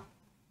anymore.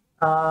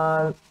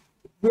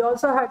 We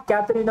also had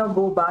Katharina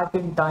go back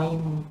in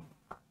time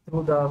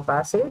through the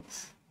passage,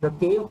 the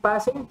cave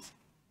passage.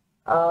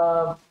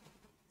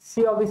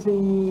 She obviously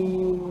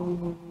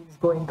is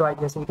going to, I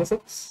guess,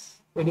 86,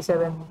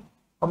 87,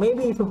 or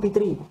maybe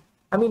 53.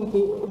 I mean,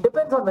 it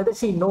depends on whether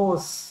she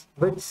knows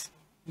which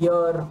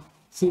year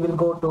she will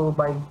go to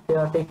by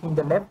taking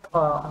the left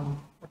or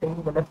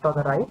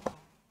the right.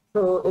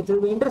 So it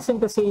will be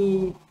interesting to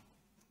see.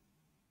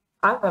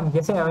 I'm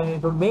guessing, I mean,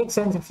 it would make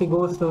sense if she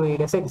goes to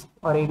 86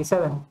 or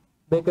 87,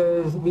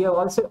 because we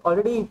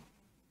already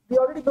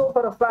know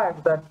for a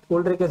fact that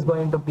Ulrich is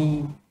going to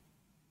be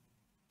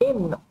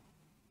in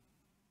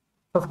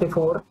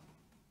 54,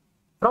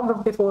 from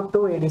 54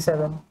 to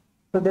 87.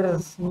 So there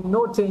is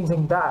no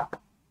changing that.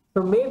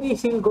 So maybe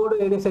she'll go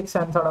to 86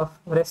 and sort of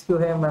rescue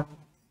him and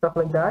stuff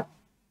like that.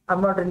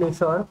 I'm not really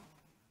sure.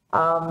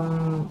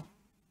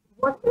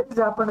 What else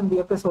happened in the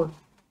episode?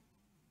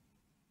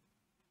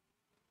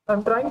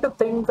 I'm trying to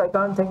think. I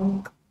can't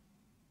think.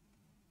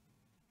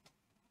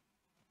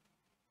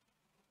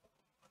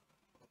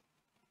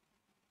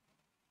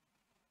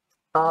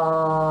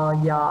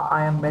 Yeah,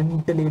 I am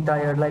mentally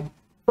tired. Like,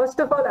 first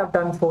of all, I've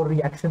done 4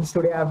 reactions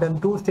today. I've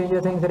done 2 Stranger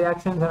Things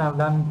reactions and I've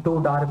done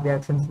 2 Dark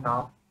reactions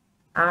now.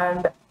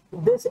 And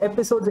this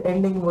episode's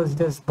ending was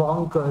just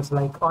bonkers.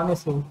 Like,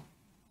 honestly,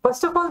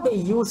 first of all, they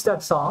used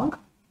that song.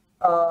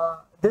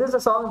 This is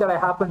a song that I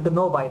happen to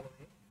know, by the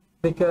way,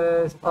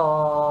 because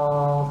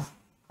of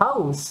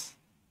House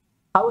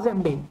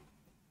MD.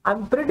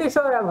 I'm pretty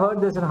sure I've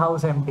heard this in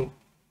House MD.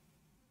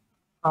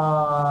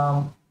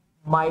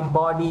 My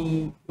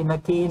body in a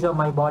cage, or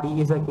my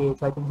body is a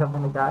cage. I think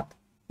something like that.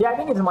 Yeah, I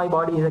think it's My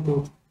Body is a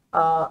Cage.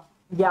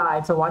 Yeah,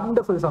 it's a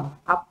wonderful song.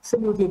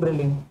 Absolutely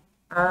brilliant.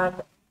 And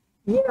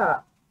yeah,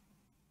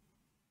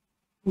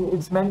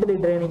 it's mentally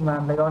draining,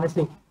 man. Like,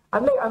 honestly,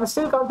 I'm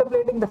still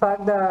contemplating the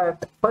fact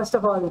that, first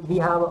of all, we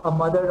have a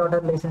mother-daughter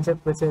relationship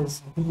which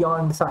is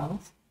beyond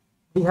science.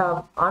 We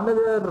have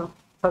another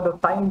sort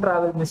of time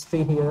travel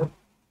mystery here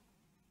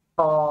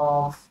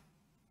of,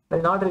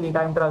 well, not really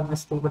time travel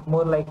mystery, but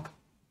more like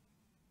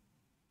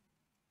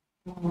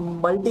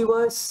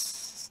multiverse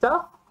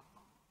stuff,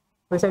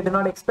 which I did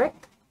not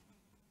expect.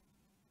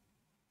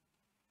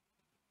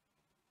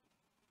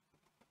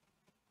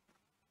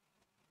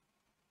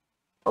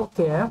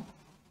 Okay.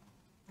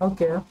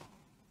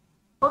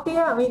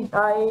 Yeah, I mean,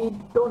 I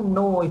don't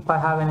know if I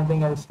have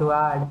anything else to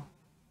add.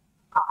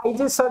 I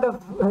just sort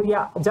of,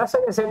 yeah, just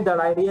like I said that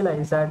I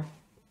realized that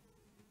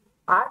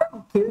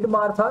Adam killed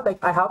Martha.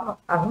 Like I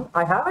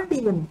haven't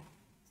even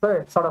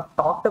sort of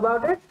talked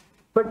about it,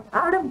 but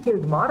Adam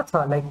killed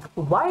Martha. Like,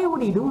 why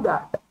would he do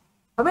that?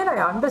 I mean, I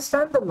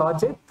understand the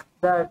logic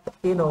that,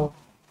 I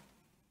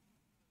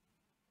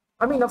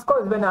mean, of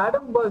course, when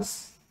Adam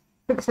was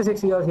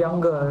 66 years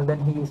younger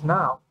than he is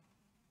now,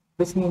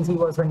 which means he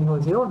was when he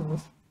was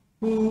Jonas,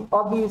 he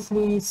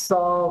obviously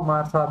saw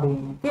Martha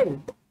being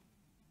killed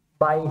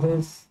by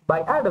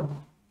Adam.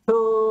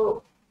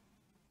 So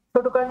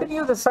to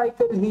continue the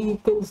cycle, he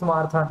kills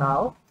Martha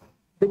now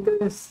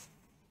because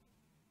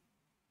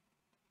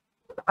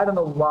I don't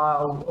know why,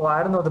 or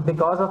I don't know the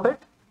because of it,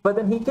 but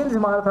then he kills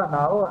Martha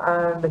now,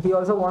 and he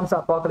also wants the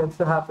apocalypse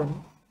to happen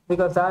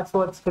because that's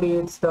what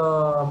creates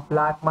the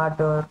black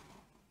matter,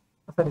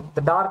 sorry,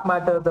 the dark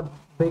matter, the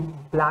big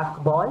black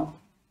ball.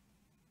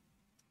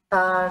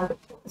 And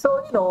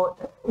so,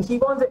 he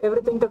wants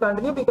everything to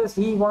continue because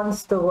he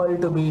wants the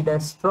world to be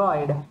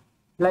destroyed.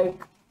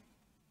 Like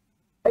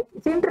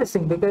it's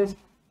interesting because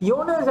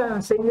Jonas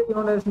and Stranger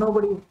Jonas,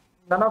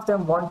 none of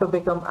them want to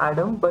become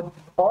Adam, but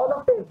all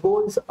of their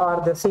goals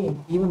are the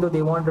same, even though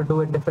they want to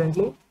do it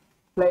differently.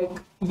 Like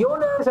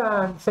Jonas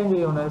and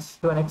Stranger Jonas,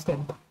 to an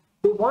extent,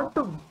 they want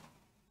to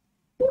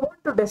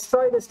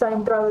destroy this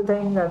time travel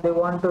thing, and they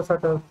want to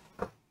sort of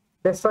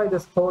destroy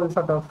this whole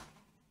sort of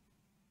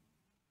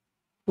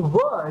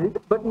world,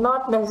 but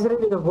not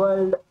necessarily the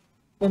world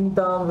in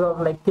terms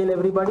of like kill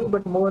everybody,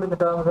 but more in the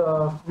terms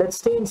of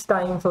let's change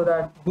time so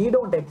that we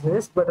don't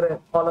exist,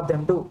 but all of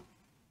them do,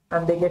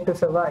 and they get to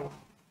survive.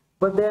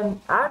 But then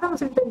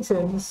Adam's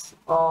intentions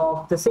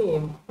of the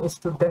same is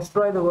to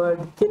destroy the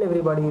world, kill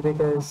everybody,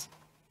 because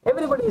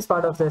everybody is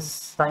part of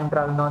this time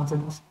travel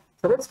nonsense.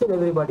 So let's kill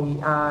everybody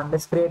and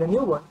let's create a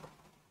new world.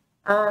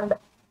 And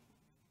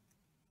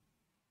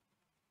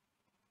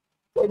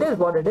it is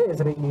what it is,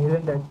 really,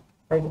 isn't it?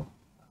 Like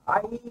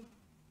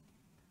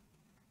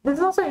this is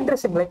also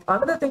interesting. Like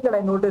another thing that I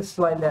noticed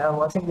while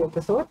watching the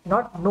episode,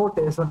 not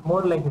noticed, but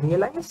more like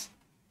realized,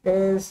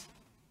 is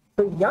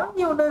so young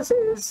Jonas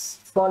is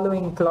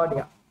following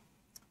Claudia.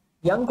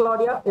 Young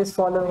Claudia is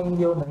following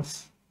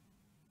Jonas.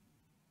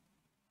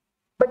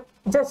 But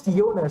just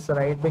Jonas,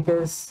 right?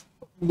 Because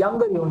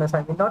younger Jonas,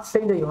 I mean, not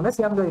Stranger Jonas,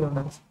 younger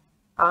Jonas.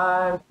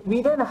 And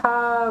we then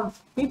have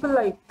people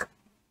like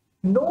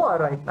Noah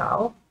right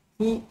now.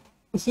 He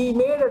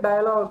made a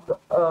dialogue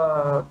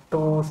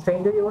to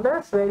Stranger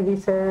Jonas where he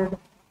said,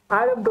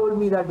 Adam told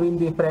me that we'll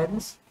be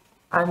friends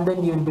and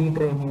then you'll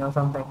betray me or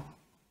something.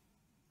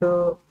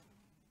 So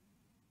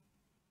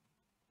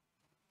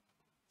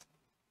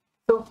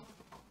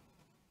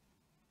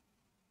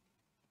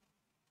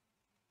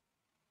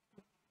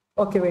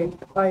okay, wait,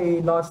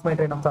 I lost my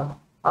train of thought.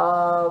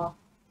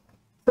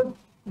 So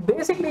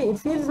basically, it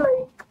feels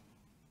like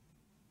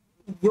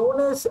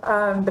Jonas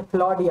and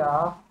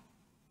Claudia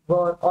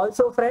were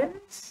also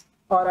friends,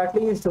 or at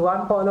least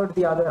one followed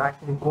the other.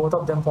 Actually, both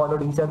of them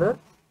followed each other.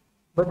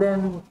 But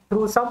then,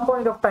 through some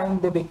point of time,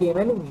 they became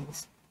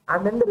enemies.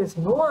 And then there is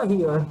Noah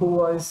here, who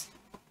was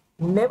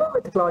never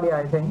with Claudia,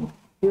 I think.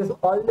 He was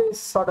always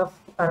sort of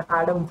an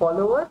Adam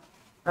follower,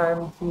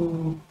 and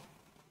he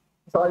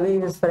is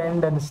always his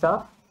friend and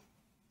stuff.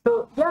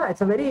 So yeah,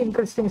 it's a very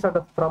interesting sort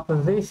of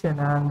proposition,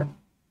 and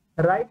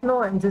right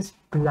now I'm just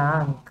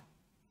blank.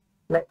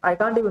 Like I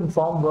can't even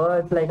form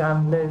words. Like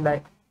I'm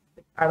like,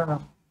 I don't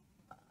know.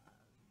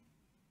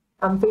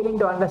 I'm failing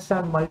to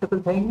understand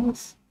multiple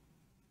things,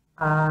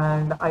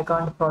 and I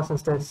can't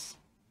process this.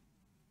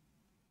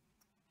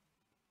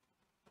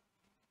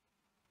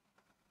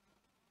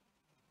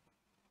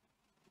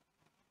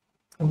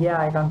 Yeah,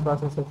 I can't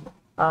process it.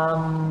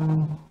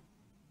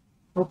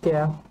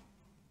 Okay.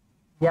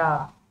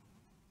 Yeah.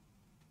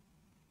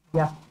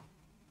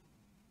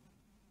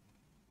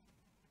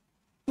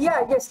 Yeah,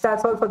 I guess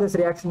that's all for this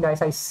reaction,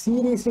 guys. I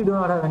seriously do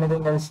not have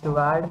anything else to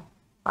add.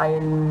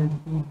 I'll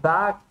be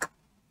back.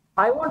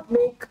 I won't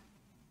make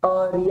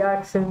a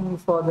reaction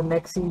for the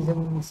next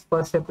season's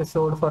first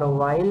episode for a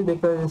while,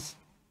 because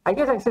I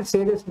guess I should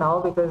say this now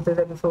because this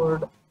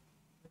episode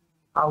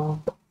out.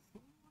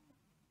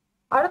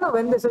 I don't know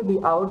when this will be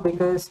out,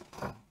 because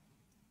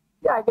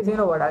yeah, I guess you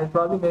know what, I'll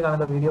probably make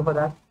another video for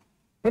that.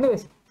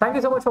 Anyways, thank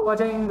you so much for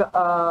watching.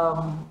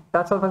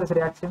 That's all for this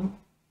reaction.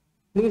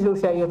 Please do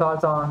share your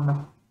thoughts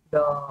on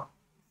the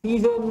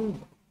season,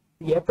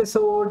 the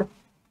episode.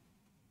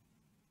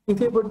 If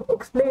you could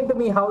explain to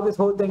me how this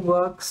whole thing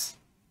works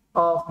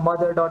of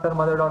mother-daughter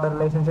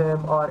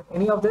relationship, or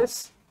any of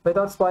this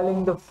without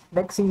spoiling the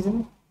next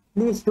season,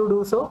 please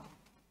do so.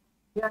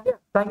 Yeah.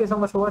 Thank you so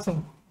much for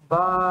watching.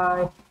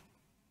 Bye.